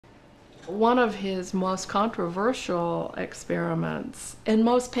One of his most controversial experiments and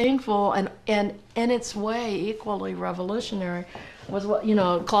most painful and in its way equally revolutionary was what,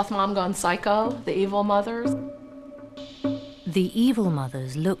 cloth mom gone psycho, the evil mothers. The evil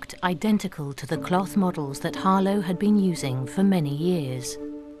mothers looked identical to the cloth models that Harlow had been using for many years.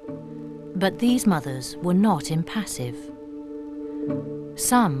 But these mothers were not impassive.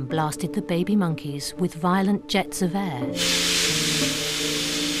 Some blasted the baby monkeys with violent jets of air.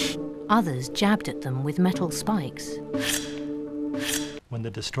 Others jabbed at them with metal spikes. When the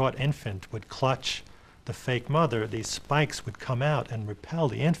distraught infant would clutch the fake mother, these spikes would come out and repel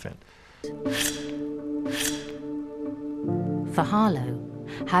the infant. For Harlow,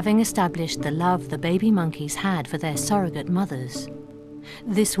 having established the love the baby monkeys had for their surrogate mothers,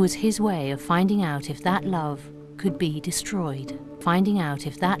 this was his way of finding out if that love could be destroyed. Finding out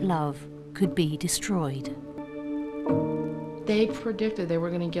if that love could be destroyed. They predicted they were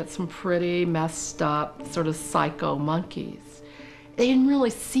going to get some pretty messed up, sort of psycho monkeys. They didn't really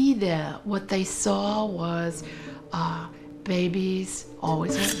see that. What they saw was babies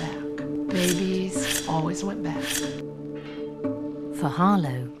always went back. Babies always went back. For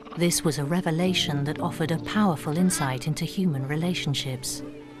Harlow, this was a revelation that offered a powerful insight into human relationships.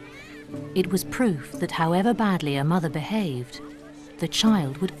 It was proof that however badly a mother behaved, the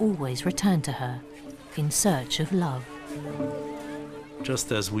child would always return to her in search of love.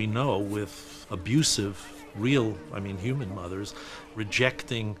 Just as we know with abusive, real, human mothers,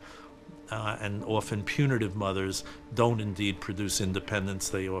 rejecting and often punitive mothers don't indeed produce independence.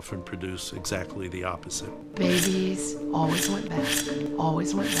 They often produce exactly the opposite. Babies always went back,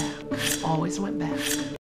 always went back, always went back.